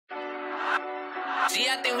Gee,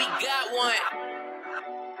 I think we got one.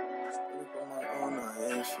 Oh no, I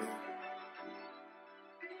ain't feel.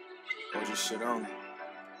 Hold your shit on.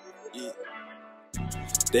 Yeah.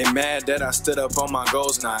 They mad that I stood up on my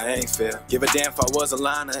goals, nah, I ain't fair. Give a damn if I was a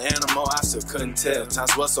lion or animal, I still couldn't tell.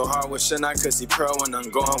 Times was so hard with shit I could see pearl when I'm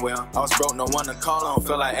going well. I was broke, no one to call on,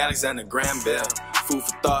 felt like Alexander Graham Bell. Food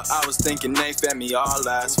for thought, I was thinking they fed me all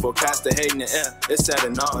lies. Forecast the hate in the air, it's at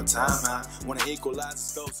an all-time high. Wanna equalize the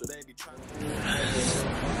scope, so they be trying.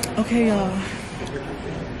 Okay, y'all.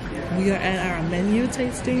 We are at our menu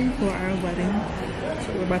tasting for our wedding.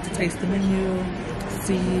 So we're about to taste the menu,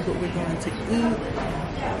 see what we're going to eat.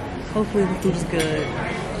 Hopefully the food is good.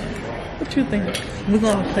 What you think? We're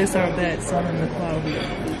gonna place our bets on the quality of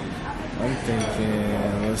food. I'm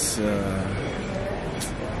thinking, let's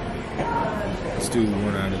do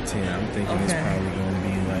 1 out of 10. I'm thinking it's probably gonna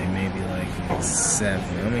be like maybe like 7.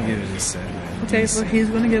 I'm gonna give it a 7. Okay, so he's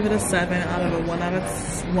gonna give it a 7 out of a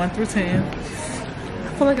 1 through 10. I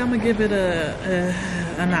feel like I'm gonna give it a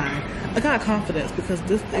 9. I got confidence because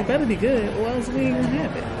it better be good, or else we ain't gonna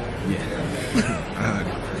have it. Yeah.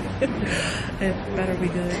 It better be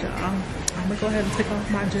good, y'all. I'm gonna go ahead and take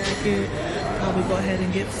off my jacket. We'll go ahead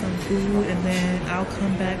and get some food, and then I'll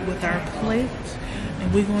come back with our plate,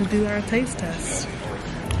 and we're gonna do our taste test.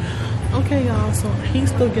 Okay, y'all. So he's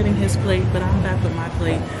still getting his plate, but I'm back with my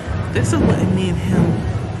plate. This is what me and him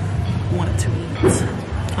wanted to eat.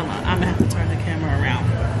 Hold on, I'm gonna have to turn the camera around.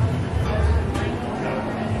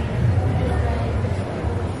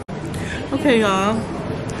 Okay, y'all.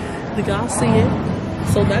 Did y'all see it?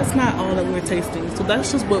 So that's not all that we're tasting. So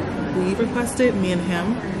that's just what we requested, me and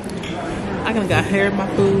him. I kinda got hair in my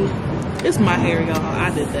food. It's my hair, y'all. I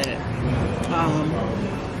did that.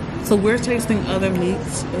 So we're tasting other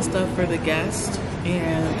meats and stuff for the guests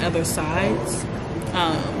and other sides.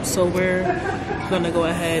 So we're gonna go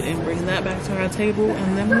ahead and bring that back to our table,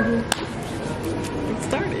 and then we will get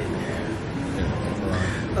started.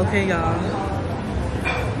 Okay, y'all.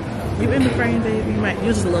 You in the frame, baby?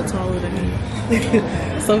 You're just a little taller than me.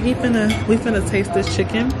 So we finna taste this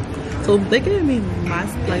chicken. So they gave me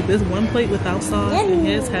like this one plate without sauce, and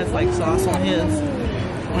his has like sauce on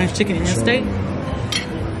his chicken and his steak.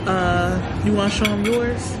 You wanna show them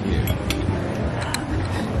yours? Yeah.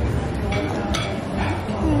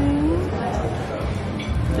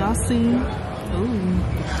 Y'all see? Ooh.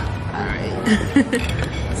 Alright.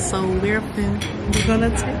 So we're gonna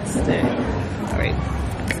taste it. Alright.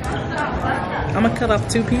 I'm gonna cut off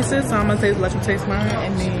 2 pieces, so I'm gonna let you taste mine,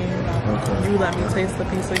 and then you let me taste the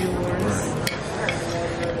piece of yours.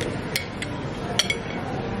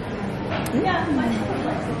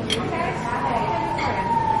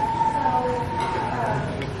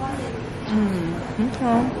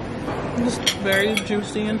 Okay. Just very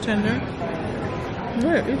juicy and tender.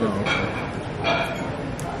 Yeah, eat it.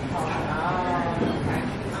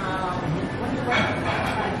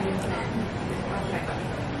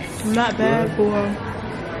 Not bad for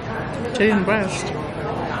chicken breast. Yeah.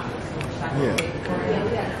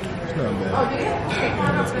 It's not bad.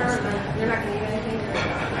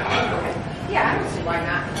 Yeah, I don't see why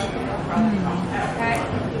not. Okay.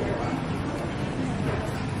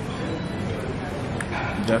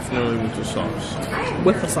 Definitely with the sauce.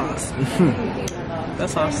 With the sauce. That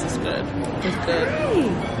sauce is good. It's good. Hey,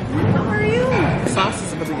 how are you? The sauce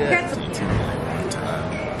is really good.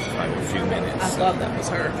 Like a few minutes. I thought that was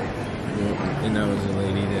her. Yeah. And that was a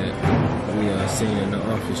lady that we seen in the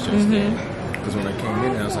office just then. Because when I came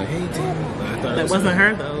in, I was like, "Hey, Tammy." I thought That wasn't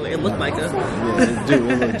her though. It looked like her. Yeah, it do.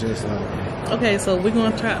 It looked just like her. Okay, so we're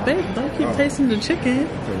gonna try. Babe, don't keep tasting the chicken.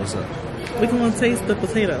 Okay, what's up? We're gonna taste the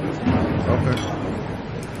potato. Okay.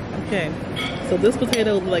 Okay, so this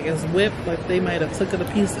potato like is whipped, like they might have took a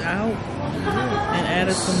piece out and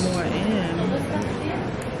added some more in.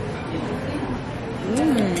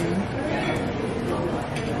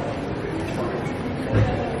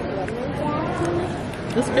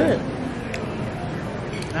 It's good.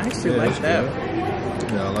 I actually like that.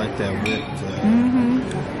 Good. Yeah, I like that whipped.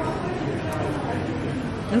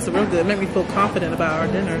 It's real good. Make me feel confident about our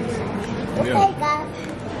dinners. Yeah.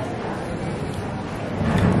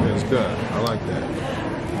 It's good. I like that.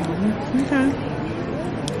 Okay.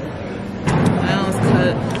 Now let's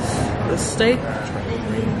cut the steak.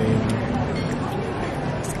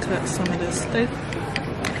 Let's cut some of this steak.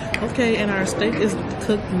 Okay, and our steak is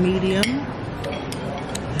cooked medium.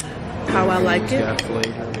 How I like it. Got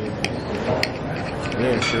flavor.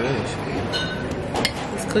 Yeah, it sure is.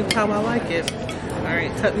 It's cooked how I like it.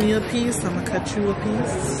 Alright, cut me a piece. I'm gonna cut you a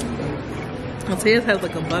piece. Matea's has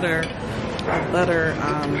like a butter,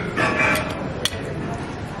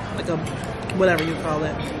 like a whatever you call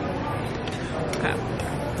it. Okay.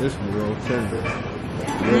 This is real tender.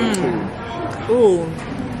 Real too. Ooh.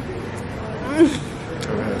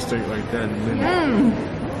 I've had a steak like that in a minute.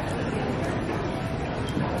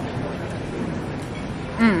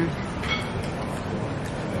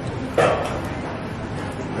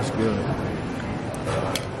 That's good.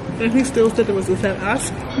 And he still said it was a 7.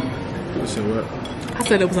 You said what? I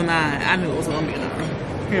said it was a 9. I knew it was going to be a 9.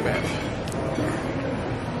 Here, babe.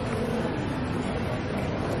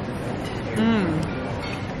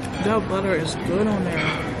 That butter is good on there. I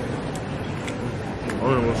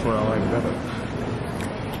don't know which one I like better.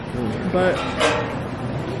 But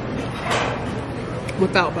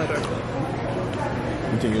without butter.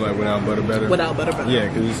 You think you like without butter better? Without butter better. Yeah,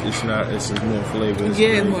 because it's more flavor. Yeah,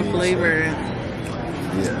 it's more flavor.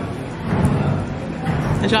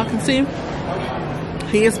 Yeah. As y'all can see,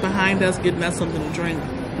 he is behind us getting us something to drink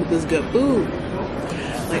with this good food.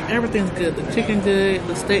 Like, everything's good. The chicken good,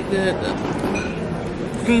 the steak good, the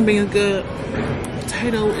green beans good.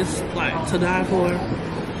 Potato is like to die for.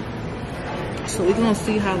 So we're gonna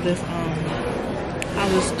see how this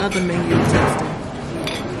other menu is tasting.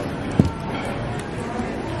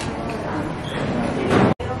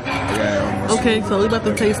 Okay, so we're about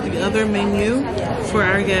to taste the other menu for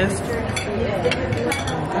our guests.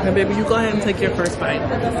 Okay, baby, you go ahead and take your first bite.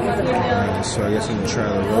 So I guess I'm gonna try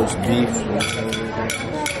the roast beef.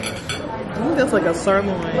 I think that's like a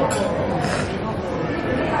sirloin.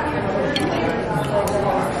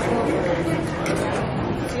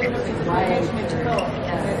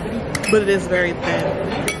 But it is very thin.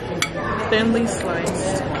 Thinly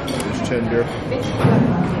sliced. It's tender.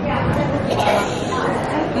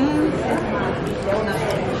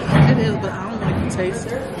 It is, but I don't like the taste.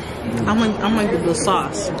 I'm like the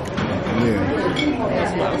sauce.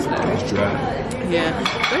 Yeah. It's dry. Yeah.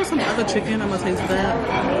 There's some other chicken. I'm gonna taste that.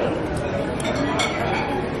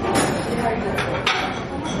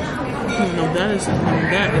 No, that is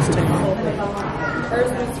tasty.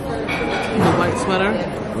 The white sweater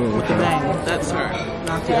with the bang. That's her.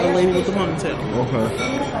 Not the other lady with the ponytail. Okay.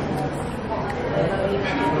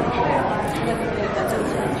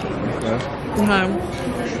 Okay.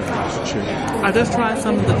 I just tried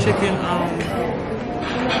some of the chicken.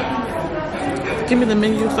 Give me the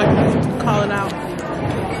menu so I can call it out.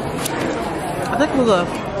 I think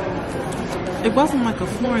it wasn't like a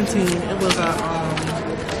Florentine. It was a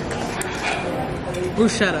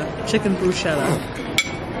bruschetta, chicken bruschetta.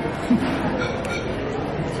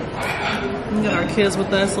 We got our kids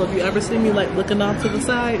with us, so if you ever see me like looking off to the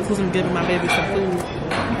side, it's because I'm giving my baby some food.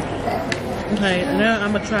 Okay, now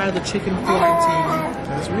I'm gonna try the chicken Florentine.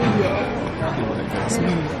 That's really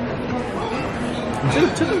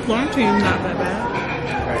Chicken Florentine is not that bad.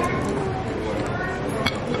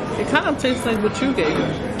 It kind of tastes like what you gave me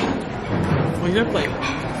on your plate.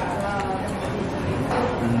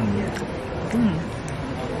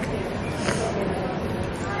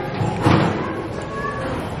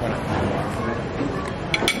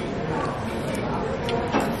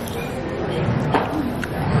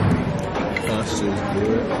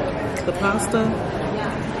 The pasta.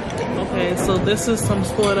 Okay, so this is some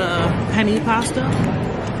sort of penny pasta.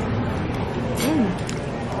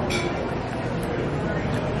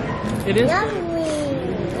 It is. Yummy,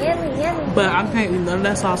 yummy, yummy. But I can't eat none of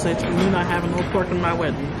that sausage, and you're not having no pork in my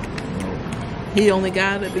wedding. He only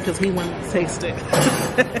got it because he wanted to taste it.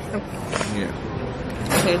 Yeah.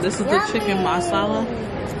 Okay, this is the chicken masala.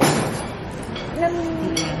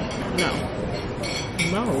 No.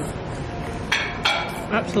 No.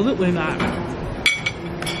 Absolutely not.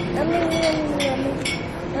 Yummy, yummy, yummy.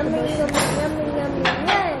 Yummy, yummy, yummy, yummy, yummy.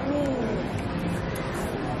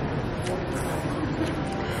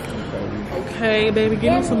 Okay, baby,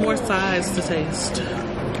 give me some more sides to taste.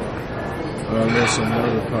 There's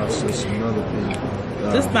another pasta, some another thing.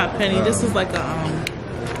 This is not penny. This is like a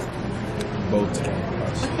bow tie I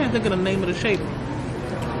pasta. can't think of the name of the shape,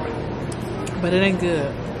 but it ain't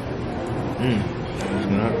good. It's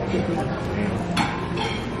not.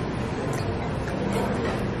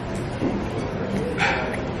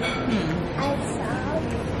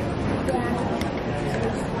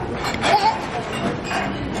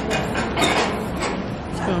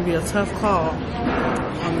 It's gonna be a tough call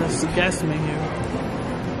on this guest menu.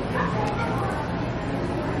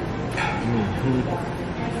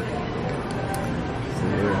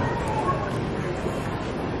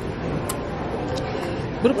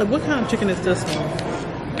 What kind of chicken is this one?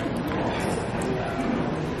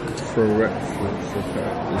 For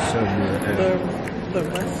fat. It's The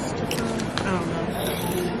rest? I don't know.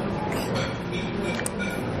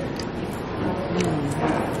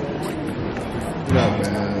 Not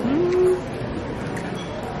bad.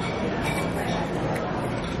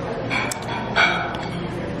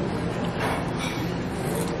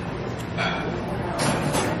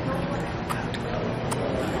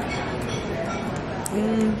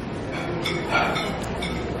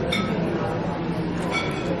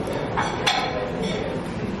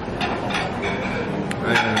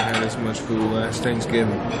 much food last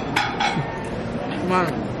Thanksgiving.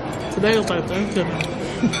 Right. Today was like Thanksgiving.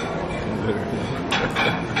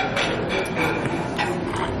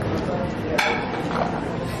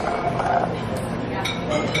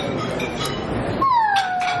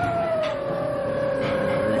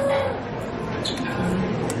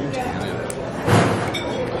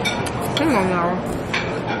 Come on, y'all.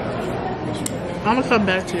 I'm gonna come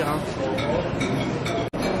back to y'all.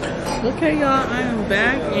 Okay, y'all, I am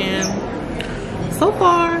back, and so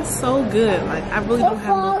far, so good. Like, I really don't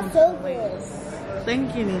have no complaints.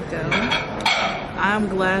 Thank you, Nico. I'm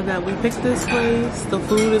glad that we picked this place. The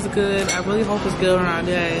food is good. I really hope it's good on our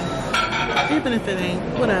day. Even if it ain't,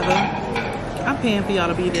 whatever. I'm paying for y'all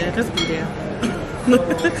to be there. Just be there.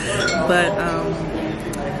 But,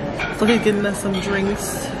 so he's getting us some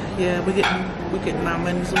drinks. Yeah, we're getting our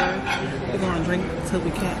money's worth. We're gonna drink until we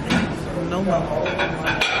can't drink no more.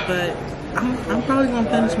 But I'm probably gonna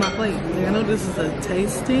finish my plate. Like, I know this is a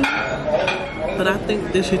tasting, but I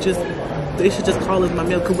think they should just call this my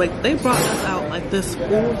meal. Cause like they brought us out like this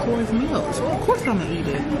full course meal, so of course I'm gonna eat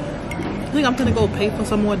it. You think I'm gonna go pay for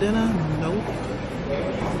some more dinner? Nope.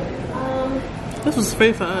 This was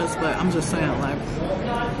free for us, but I'm just saying, like,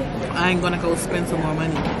 I ain't gonna go spend some more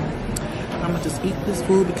money. I'm gonna just eat this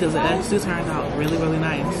food because it actually turned out really, really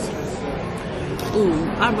nice. Ooh,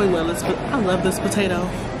 I really love this. I love this potato.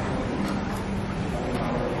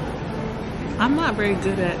 I'm not very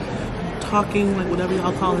good at talking, like whatever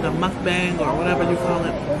y'all call it, a mukbang or whatever you call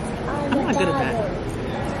it. I'm not good at that.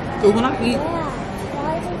 But when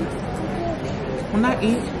I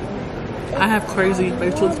eat, I have crazy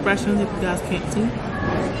facial expressions if you guys can't see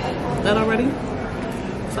that already.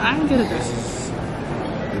 So I ain't good at this.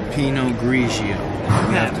 The Pinot Grigio.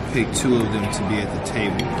 You have to pick 2 of them to be at the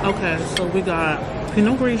table. Okay, so we got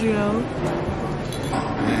Pinot Grigio.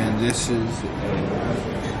 And this is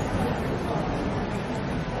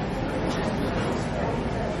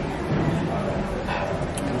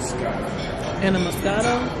And a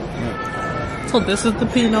Moscato. Yep. So this is the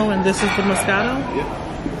Pinot and this is the Moscato? Yep.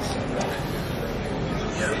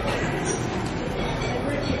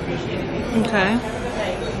 Okay.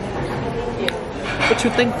 What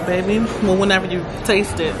you think, baby? Well, whenever you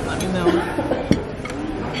taste it, let me know.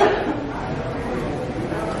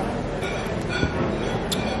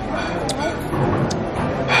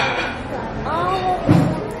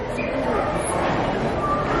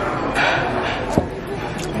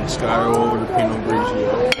 Moscato over the Pinot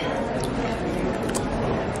Grigio.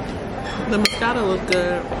 The Moscato looks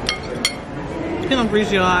good. Pinot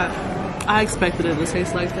Grigio, I expected it to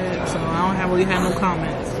taste like that, so I don't really have no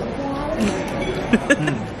comments.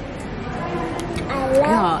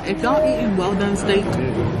 Y'all, if y'all eating well done steak,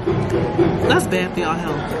 that's bad for y'all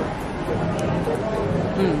health.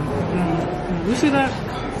 You see that?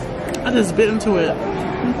 I just bit into it.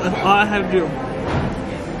 That's all I had to do.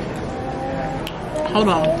 Hold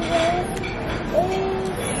on,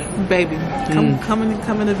 baby. Come in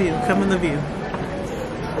the view. Come in the view.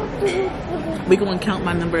 We gonna count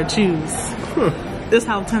my number of chews. This is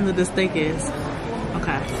how tender this steak is.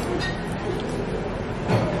 Okay.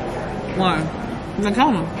 1. Now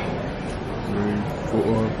count them. 3,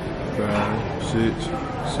 4, 5, 6,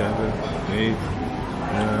 7, 8,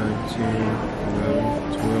 9, 10,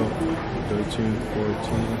 11, 12, 13,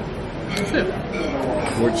 14. That's it.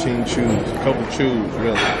 14 chews. A couple chews,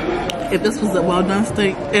 really. If this was a well done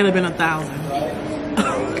steak, it'd have been 1,000.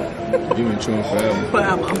 You've been chewing forever.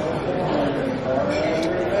 Forever.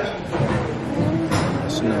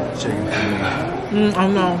 That's enough chicken for me. Oh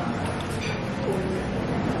no.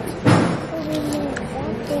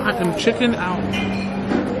 I am chicken out.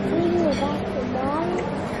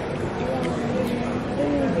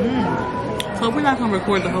 So we're not gonna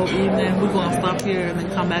record the whole evening. We're gonna stop here and then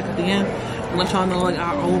come back at the end and let y'all know like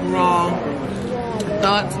our overall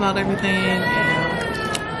thoughts about everything,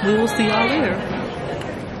 and we will see y'all later.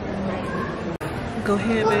 Go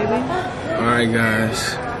ahead, baby. Alright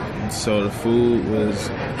guys, so the food was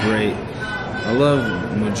great. I love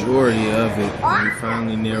the majority of it. We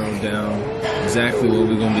finally narrowed down exactly what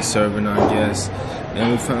we're going to be serving our guests.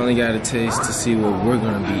 And we finally got a taste to see what we're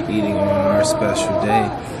going to be eating on our special day.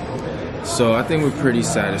 So I think we're pretty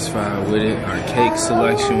satisfied with it. Our cake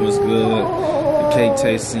selection was good. The cake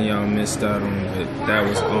tasting y'all missed out on, but that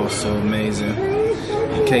was also amazing.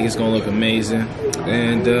 The cake is going to look amazing.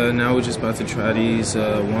 And now we're just about to try these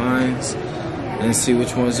wines and see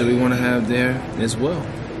which ones that we want to have there as well.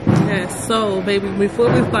 Yes, so baby, before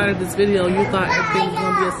we started this video, you thought everything was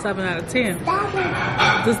going to be a 7 out of 10.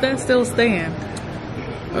 Does that still stand?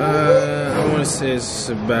 I want gonna say it's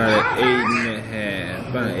about an 8.5.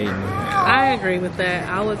 About an 8.5. I agree with that.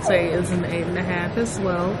 I would say it's an 8.5 as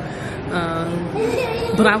well.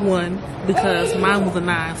 But I won because mine was a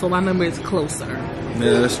 9, so my number is closer.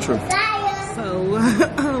 Yeah, that's true. So,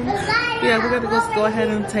 yeah, we're gonna go ahead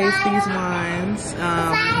and taste these wines.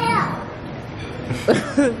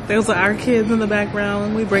 There's our kids in the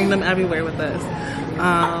background. We bring them everywhere with us.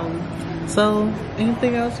 So,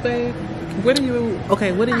 anything else, babe? What are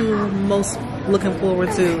you most looking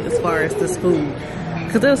forward to as far as this food?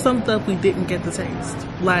 Because there's some stuff we didn't get to taste.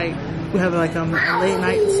 Like, we have like a late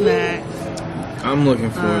night snack. I'm looking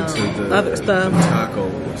forward to the other stuff. The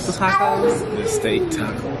tacos. The tacos? The steak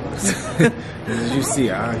tacos. As you see,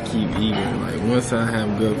 I keep eating. Like, once I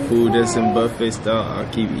have good food that's in buffet style, I'll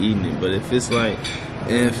keep eating it. But if it's like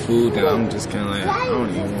in food, then I'm just kind of like, I don't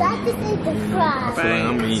even want to eat. You know, I feel like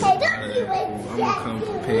I'm gonna eat. I'm gonna come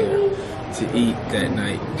prepared to eat that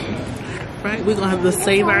night. Right, we're gonna have to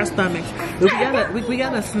save our stomachs. We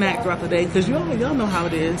gotta snack throughout the day because y'all know how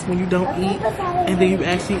it is when you don't eat and then you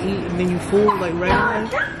actually eat and then you full like regular.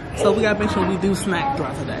 So we gotta make sure we do snack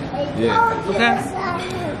throughout the day. Yeah.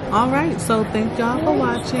 Okay. All right. So thank y'all for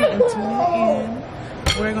watching and tuning in.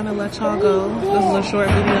 We're gonna let y'all go. This is a short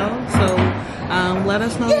video, so let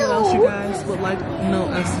us know what else you guys would like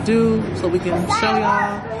us to do so we can show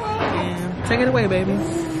y'all. And take it away, baby.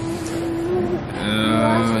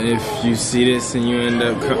 If you see this and you end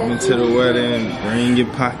up coming to the wedding, bring your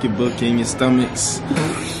pocketbook in your stomachs,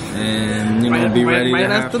 and be ready to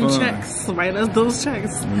have fun. Checks. Write us those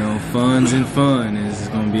checks. You know, funds and fun is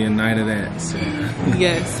gonna be a night of that. So.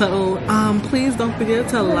 Yes. So please don't forget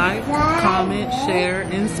to like, comment, share,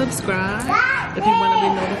 and subscribe. If you want to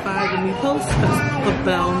be notified when we post, press the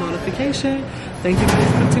bell notification. Thank you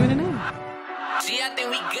guys for tuning in. Gee, I think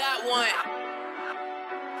we got one.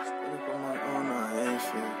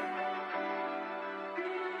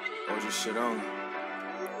 Shit on.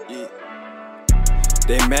 Yeah.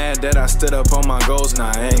 They mad that I stood up on my goals,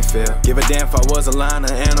 nah, I ain't fail. Give a damn if I was a lion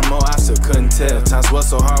or animal, I still couldn't tell. Times was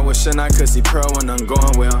so hard, wishing I could see pearl when I'm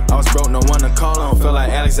going well. I was broke, no one to call on, feel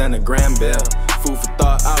like Alexander Graham Bell. Food for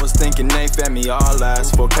thought, I was thinking they fed me all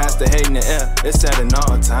lies. Forecast the hate in the air, it's at an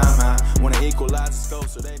all-time high. Wanna equalize the scope,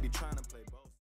 so they be trying to